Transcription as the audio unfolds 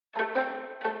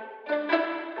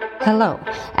Hello,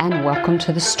 and welcome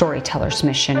to The Storyteller's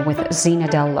Mission with Zena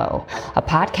Del Lowe, a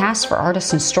podcast for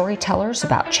artists and storytellers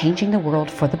about changing the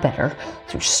world for the better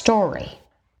through story.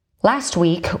 Last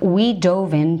week, we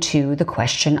dove into the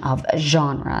question of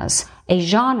genres. A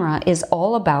genre is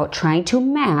all about trying to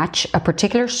match a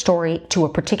particular story to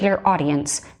a particular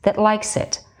audience that likes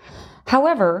it.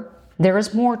 However, there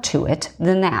is more to it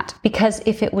than that, because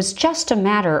if it was just a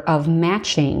matter of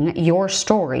matching your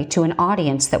story to an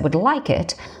audience that would like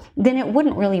it, then it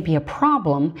wouldn't really be a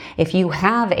problem if you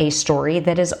have a story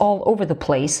that is all over the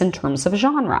place in terms of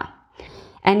genre.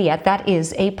 And yet that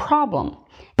is a problem.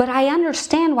 But I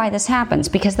understand why this happens,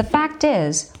 because the fact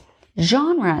is,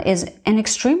 genre is an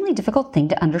extremely difficult thing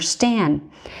to understand.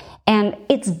 And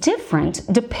it's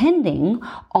different depending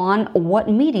on what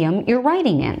medium you're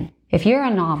writing in. If you're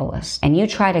a novelist and you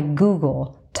try to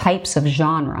Google types of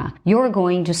genre, you're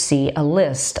going to see a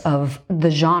list of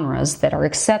the genres that are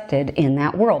accepted in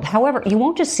that world. However, you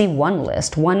won't just see one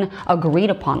list, one agreed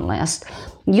upon list.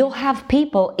 You'll have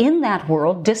people in that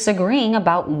world disagreeing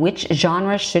about which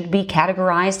genres should be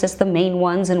categorized as the main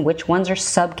ones and which ones are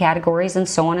subcategories and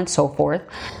so on and so forth.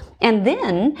 And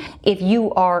then, if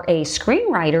you are a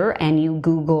screenwriter and you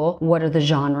Google what are the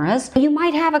genres, you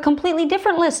might have a completely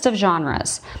different list of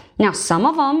genres. Now, some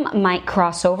of them might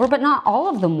cross over, but not all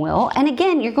of them will. And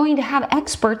again, you're going to have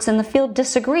experts in the field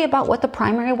disagree about what the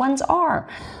primary ones are.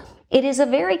 It is a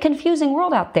very confusing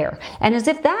world out there. And as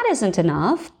if that isn't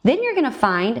enough, then you're going to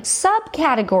find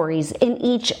subcategories in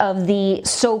each of the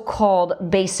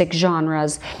so-called basic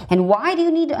genres. And why do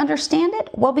you need to understand it?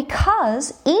 Well,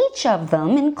 because each of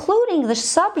them, including the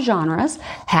subgenres,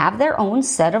 have their own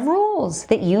set of rules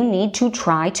that you need to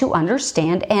try to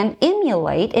understand and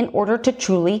emulate in order to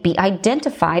truly be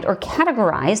identified or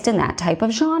categorized in that type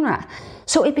of genre.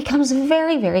 So it becomes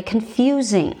very, very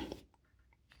confusing.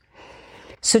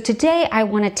 So today I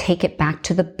want to take it back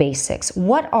to the basics.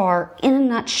 What are, in a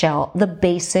nutshell, the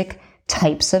basic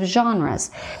types of genres?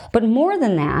 But more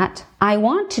than that, I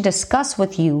want to discuss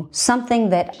with you something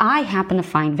that I happen to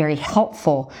find very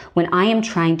helpful when I am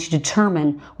trying to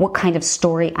determine what kind of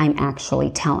story I'm actually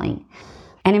telling.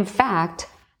 And in fact,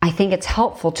 I think it's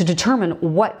helpful to determine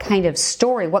what kind of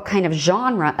story, what kind of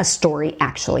genre a story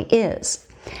actually is.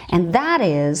 And that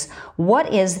is,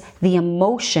 what is the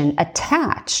emotion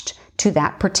attached to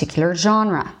that particular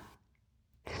genre?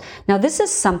 Now, this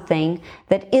is something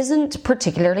that isn't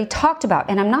particularly talked about,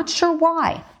 and I'm not sure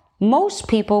why. Most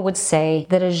people would say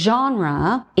that a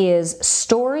genre is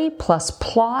story plus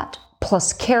plot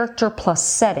plus character plus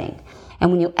setting. And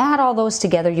when you add all those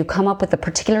together, you come up with the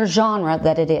particular genre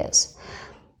that it is.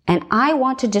 And I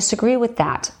want to disagree with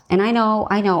that. And I know,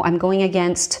 I'm going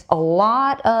against a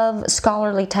lot of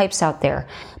scholarly types out there,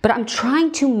 but I'm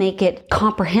trying to make it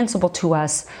comprehensible to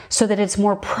us so that it's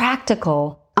more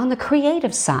practical on the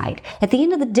creative side. At the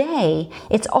end of the day,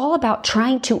 it's all about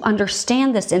trying to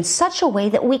understand this in such a way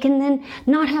that we can then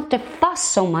not have to fuss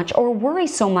so much or worry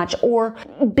so much or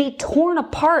be torn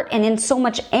apart and in so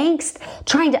much angst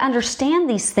trying to understand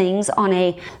these things on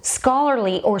a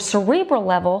scholarly or cerebral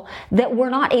level that we're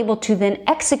not able to then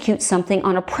execute something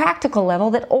on a practical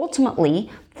level that ultimately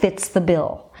fits the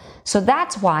bill. So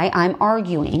that's why I'm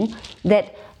arguing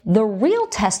that the real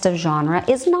test of genre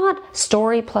is not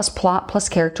story plus plot plus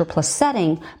character plus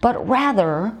setting, but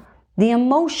rather the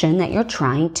emotion that you're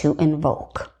trying to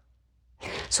invoke.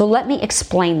 So let me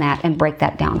explain that and break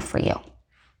that down for you.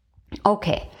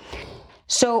 Okay,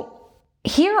 so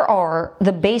here are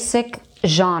the basic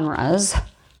genres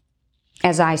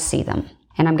as I see them.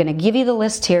 And I'm going to give you the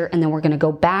list here, and then we're going to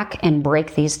go back and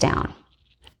break these down.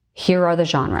 Here are the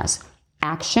genres: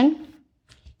 action,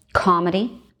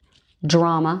 comedy,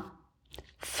 drama,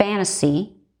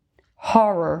 fantasy,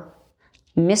 horror,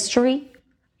 mystery,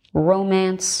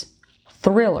 romance,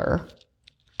 thriller,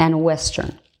 and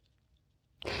western.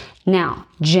 Now,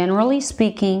 generally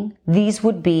speaking, these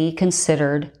would be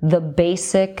considered the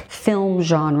basic film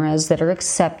genres that are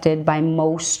accepted by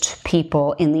most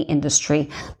people in the industry.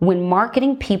 When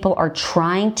marketing people are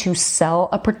trying to sell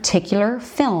a particular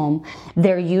film,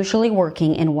 they're usually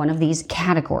working in one of these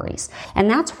categories. And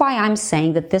that's why I'm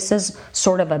saying that this is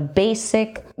sort of a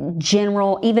basic,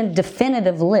 general, even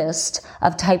definitive list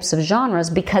of types of genres,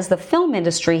 because the film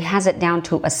industry has it down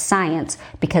to a science,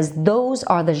 because those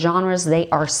are the genres they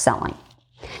are selling.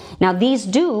 Now, these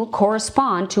do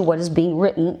correspond to what is being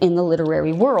written in the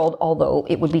literary world, although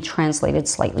it would be translated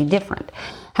slightly different.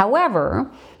 However,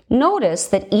 notice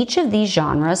that each of these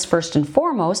genres, first and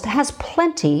foremost, has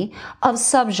plenty of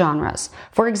subgenres.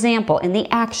 For example, in the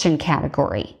action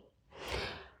category,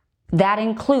 That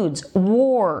includes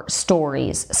war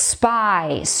stories,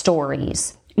 spy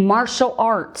stories, martial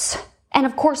arts, and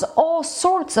of course, all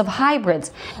sorts of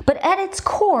hybrids. But at its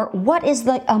core, what is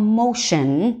the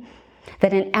emotion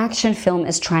that an action film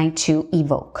is trying to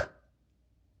evoke?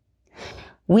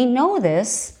 We know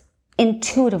this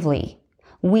intuitively.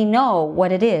 We know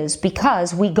what it is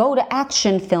because we go to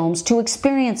action films to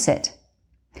experience it.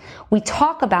 We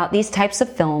talk about these types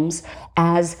of films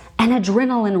as an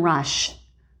adrenaline rush,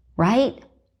 right?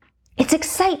 It's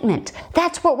excitement.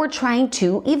 That's what we're trying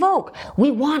to evoke. We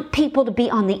want people to be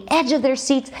on the edge of their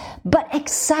seats, but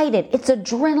excited. It's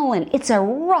adrenaline. It's a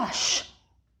rush.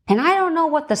 And I don't know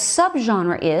what the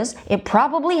subgenre is. It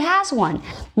probably has one.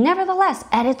 Nevertheless,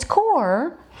 at its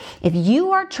core, if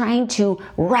you are trying to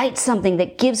write something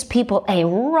that gives people a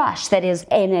rush, that is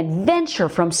an adventure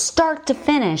from start to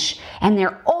finish, and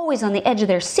they're always on the edge of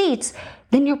their seats,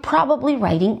 then you're probably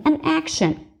writing an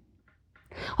action.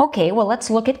 Okay, well, let's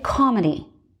look at comedy.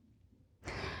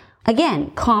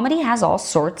 Again, comedy has all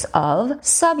sorts of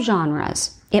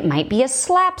subgenres. It might be a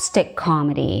slapstick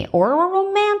comedy or a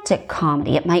romantic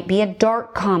comedy. It might be a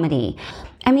dark comedy.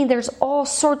 I mean, there's all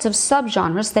sorts of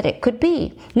subgenres that it could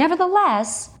be.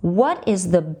 Nevertheless, what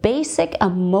is the basic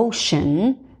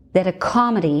emotion that a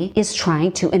comedy is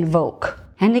trying to invoke?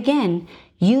 And again,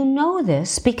 you know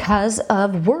this because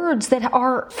of words that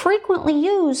are frequently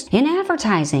used in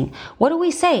advertising. What do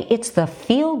we say? It's the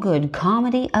feel-good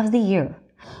comedy of the year.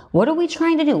 What are we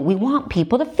trying to do? We want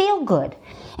people to feel good.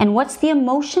 And what's the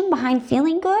emotion behind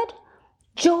feeling good?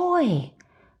 Joy.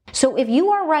 So if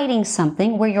you are writing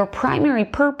something where your primary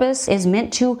purpose is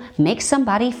meant to make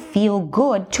somebody feel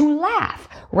good, to laugh,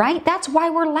 right? That's why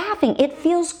we're laughing. It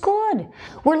feels good.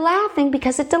 We're laughing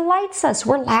because it delights us.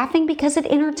 We're laughing because it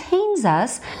entertains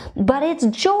us, but it's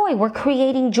joy. We're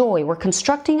creating joy. We're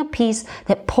constructing a piece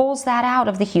that pulls that out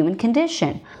of the human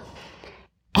condition.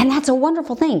 And that's a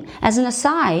wonderful thing. As an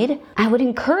aside, I would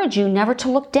encourage you never to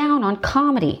look down on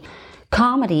comedy.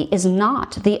 Comedy is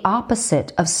not the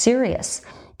opposite of serious.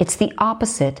 It's the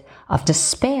opposite of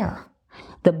despair.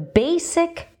 The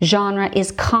basic genre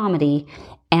is comedy,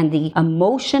 and the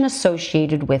emotion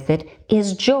associated with it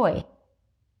is joy.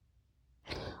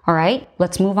 All right,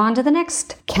 let's move on to the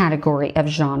next category of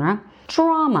genre,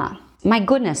 drama. My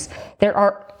goodness, there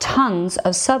are tons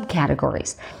of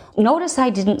subcategories. Notice I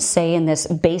didn't say in this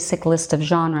basic list of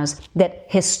genres that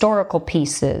historical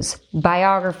pieces,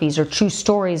 biographies, or true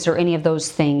stories or any of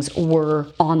those things were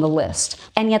on the list.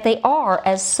 And yet they are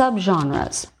as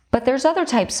subgenres. But there's other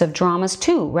types of dramas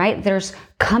too, right? There's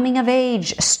coming of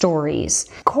age stories,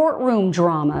 courtroom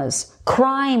dramas,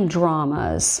 crime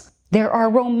dramas. There are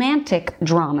romantic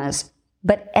dramas.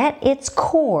 But at its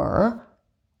core,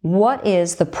 what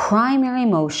is the primary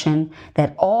emotion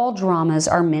that all dramas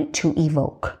are meant to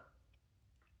evoke?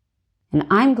 And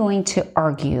I'm going to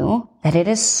argue that it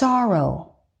is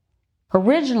sorrow.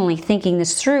 Originally thinking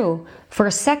this through, for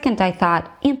a second I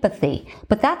thought empathy,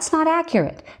 but that's not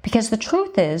accurate because the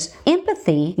truth is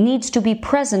empathy needs to be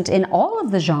present in all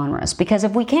of the genres, because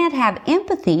if we can't have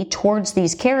empathy towards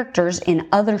these characters in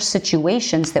other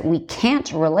situations that we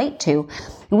can't relate to,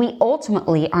 we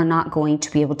ultimately are not going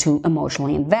to be able to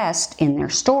emotionally invest in their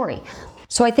story.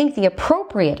 So I think the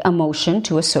appropriate emotion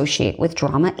to associate with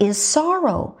drama is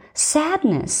sorrow,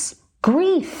 sadness,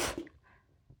 grief.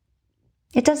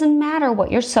 It doesn't matter what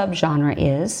your subgenre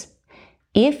is.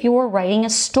 If you're writing a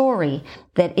story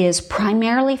that is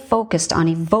primarily focused on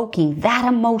evoking that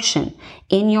emotion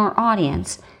in your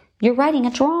audience, you're writing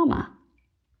a drama.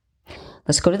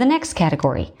 Let's go to the next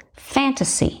category,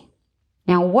 fantasy.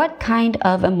 Now, what kind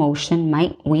of emotion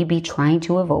might we be trying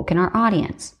to evoke in our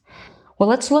audience? Well,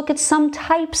 let's look at some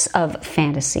types of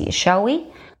fantasy, shall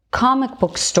we? Comic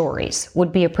book stories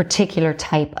would be a particular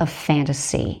type of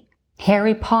fantasy.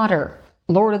 Harry Potter,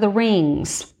 Lord of the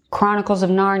Rings, Chronicles of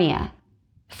Narnia.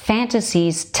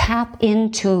 Fantasies tap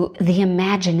into the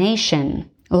imagination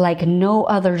like no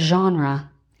other genre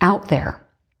out there.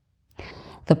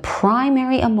 The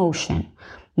primary emotion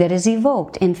that is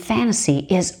evoked in fantasy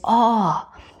is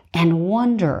awe and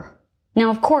wonder. Now,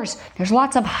 of course, there's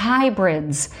lots of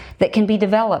hybrids that can be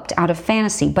developed out of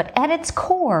fantasy, but at its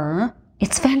core,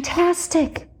 it's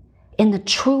fantastic in the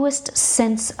truest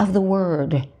sense of the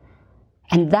word.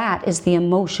 And that is the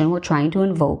emotion we're trying to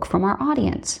invoke from our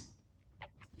audience.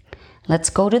 Let's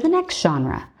go to the next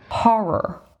genre,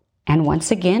 horror. And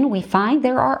once again, we find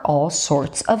there are all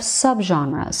sorts of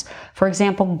subgenres. For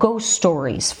example, ghost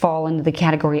stories fall into the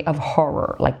category of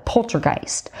horror, like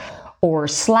Poltergeist, or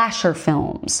slasher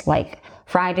films like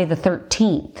Friday the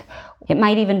 13th, It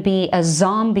might even be a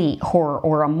zombie horror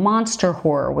or a monster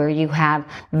horror where you have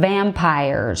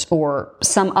vampires or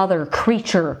some other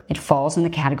creature. It falls in the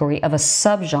category of a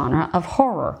subgenre of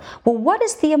horror. Well, what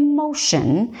is the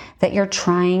emotion that you're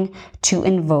trying to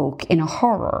invoke in a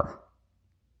horror?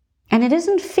 And it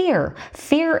isn't fear.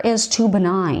 Fear is too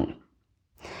benign.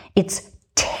 It's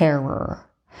terror.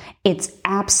 It's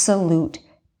absolute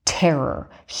terror,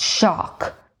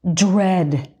 shock,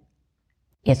 dread.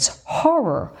 It's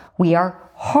horror. We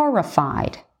are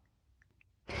horrified.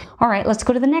 All right, let's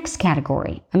go to the next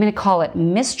category. I'm going to call it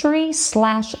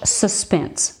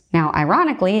mystery/suspense. Now,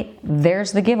 ironically,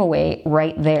 there's the giveaway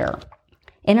right there.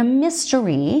 In a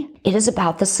mystery, it is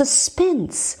about the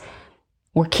suspense.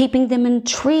 We're keeping them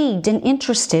intrigued and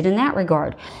interested in that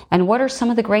regard. And what are some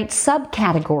of the great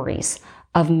subcategories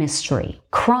of mystery?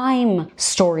 Crime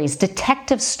stories,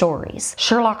 detective stories,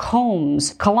 Sherlock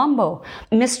Holmes, Columbo.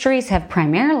 Mysteries have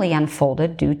primarily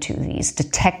unfolded due to these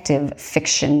detective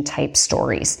fiction type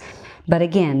stories. But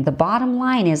again, the bottom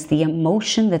line is the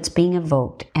emotion that's being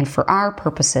evoked. And for our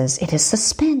purposes, it is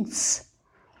suspense.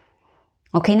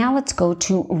 Okay, now let's go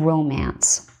to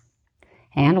romance.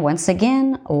 And once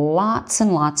again, lots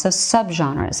and lots of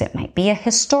subgenres. It might be a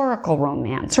historical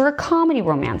romance or a comedy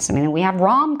romance. I mean, we have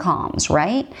rom-coms,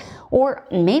 right? Or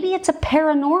maybe it's a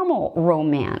paranormal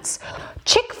romance.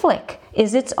 Chick flick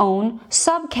is its own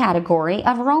subcategory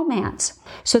of romance.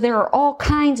 So there are all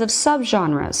kinds of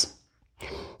subgenres.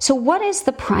 So what is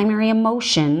the primary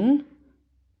emotion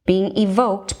being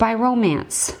evoked by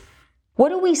romance? What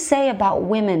do we say about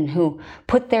women who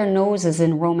put their noses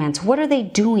in romance? What are they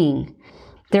doing?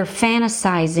 They're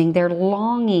fantasizing, they're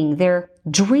longing, they're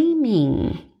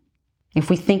dreaming. If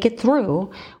we think it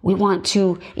through, we want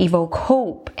to evoke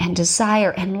hope and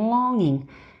desire and longing.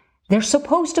 They're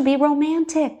supposed to be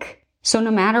romantic. So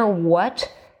no matter what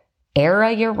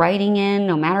era you're writing in,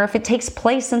 no matter if it takes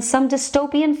place in some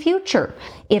dystopian future,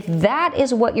 if that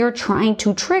is what you're trying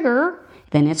to trigger,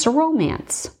 then it's a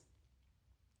romance.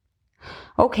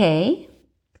 Okay,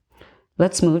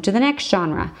 let's move to the next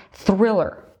genre,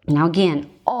 thriller. Now again,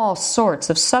 all sorts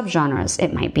of subgenres.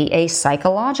 It might be a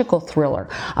psychological thriller,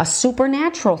 a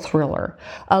supernatural thriller,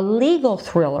 a legal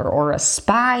thriller, or a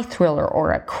spy thriller,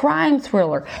 or a crime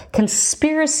thriller,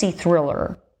 conspiracy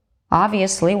thriller.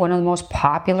 Obviously, one of the most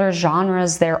popular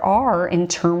genres there are in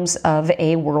terms of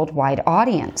a worldwide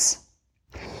audience.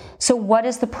 So what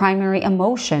is the primary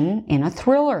emotion in a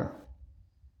thriller?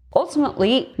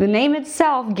 Ultimately, the name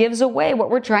itself gives away what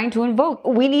we're trying to invoke.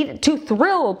 We need to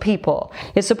thrill people.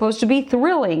 It's supposed to be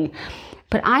thrilling.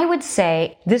 But I would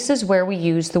say this is where we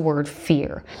use the word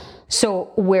fear.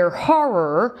 So where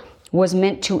horror was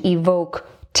meant to evoke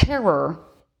terror,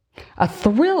 a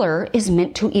thriller is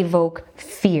meant to evoke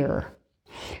fear.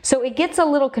 So it gets a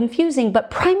little confusing,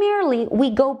 but primarily we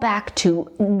go back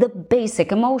to the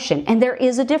basic emotion. And there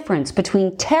is a difference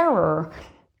between terror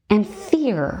and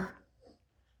fear.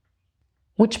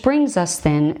 Which brings us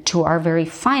then to our very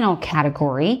final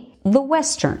category, the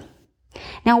Western.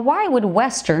 Now, why would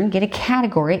Western get a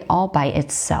category all by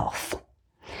itself?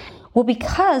 Well,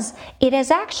 because it is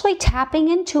actually tapping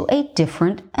into a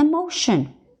different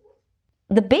emotion.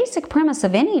 The basic premise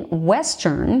of any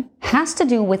Western has to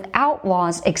do with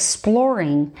outlaws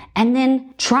exploring and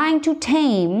then trying to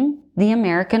tame the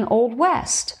American Old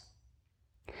West.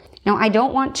 Now, I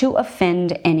don't want to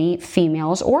offend any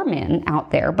females or men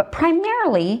out there, but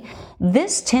primarily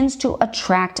this tends to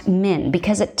attract men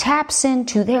because it taps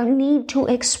into their need to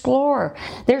explore,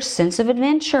 their sense of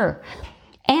adventure.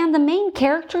 And the main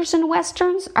characters in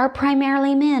Westerns are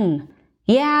primarily men.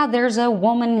 Yeah, there's a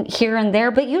woman here and there,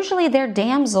 but usually they're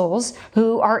damsels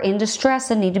who are in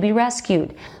distress and need to be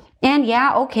rescued. And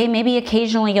yeah, okay, maybe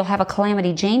occasionally you'll have a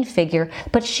Calamity Jane figure,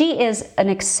 but she is an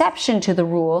exception to the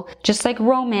rule. Just like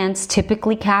romance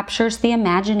typically captures the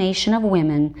imagination of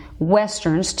women,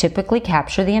 Westerns typically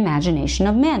capture the imagination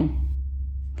of men.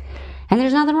 And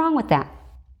there's nothing wrong with that.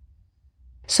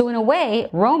 So in a way,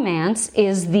 romance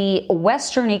is the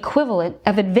Western equivalent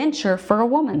of adventure for a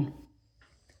woman.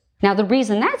 Now the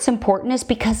reason that's important is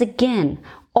because, again,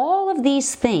 all of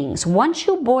these things, once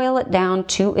you boil it down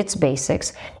to its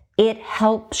basics, it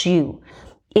helps you.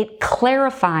 It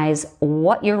clarifies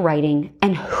what you're writing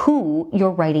and who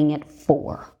you're writing it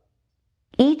for.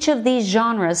 Each of these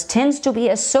genres tends to be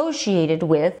associated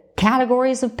with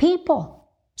categories of people.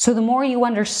 So the more you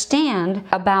understand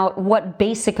about what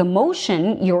basic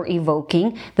emotion you're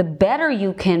evoking, the better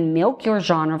you can milk your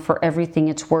genre for everything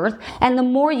it's worth, and the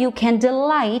more you can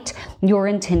delight your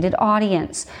intended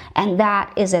audience. And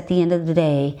that is, at the end of the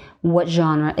day, what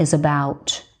genre is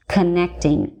about: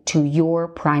 connecting to your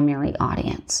primary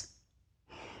audience.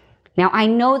 Now, I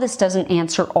know this doesn't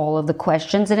answer all of the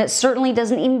questions, and it certainly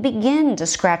doesn't even begin to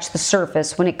scratch the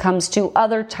surface when it comes to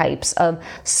other types of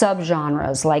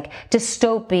subgenres like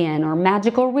dystopian or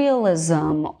magical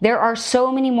realism. There are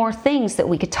so many more things that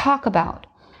we could talk about.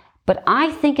 But I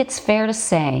think it's fair to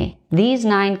say these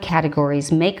 9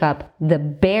 categories make up the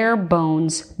bare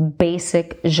bones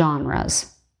basic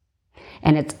genres.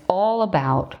 And it's all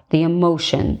about the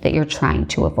emotion that you're trying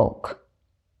to evoke.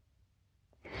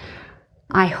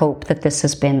 I hope that this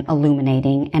has been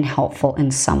illuminating and helpful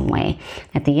in some way.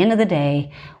 At the end of the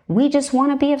day, we just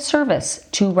want to be of service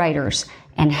to writers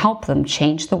and help them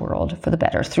change the world for the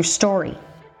better through story.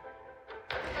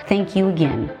 Thank you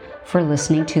again for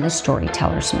listening to The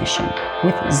Storyteller's Mission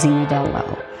with Zena Del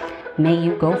Lo. May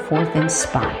you go forth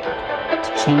inspired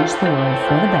to change the world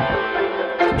for the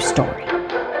better through story.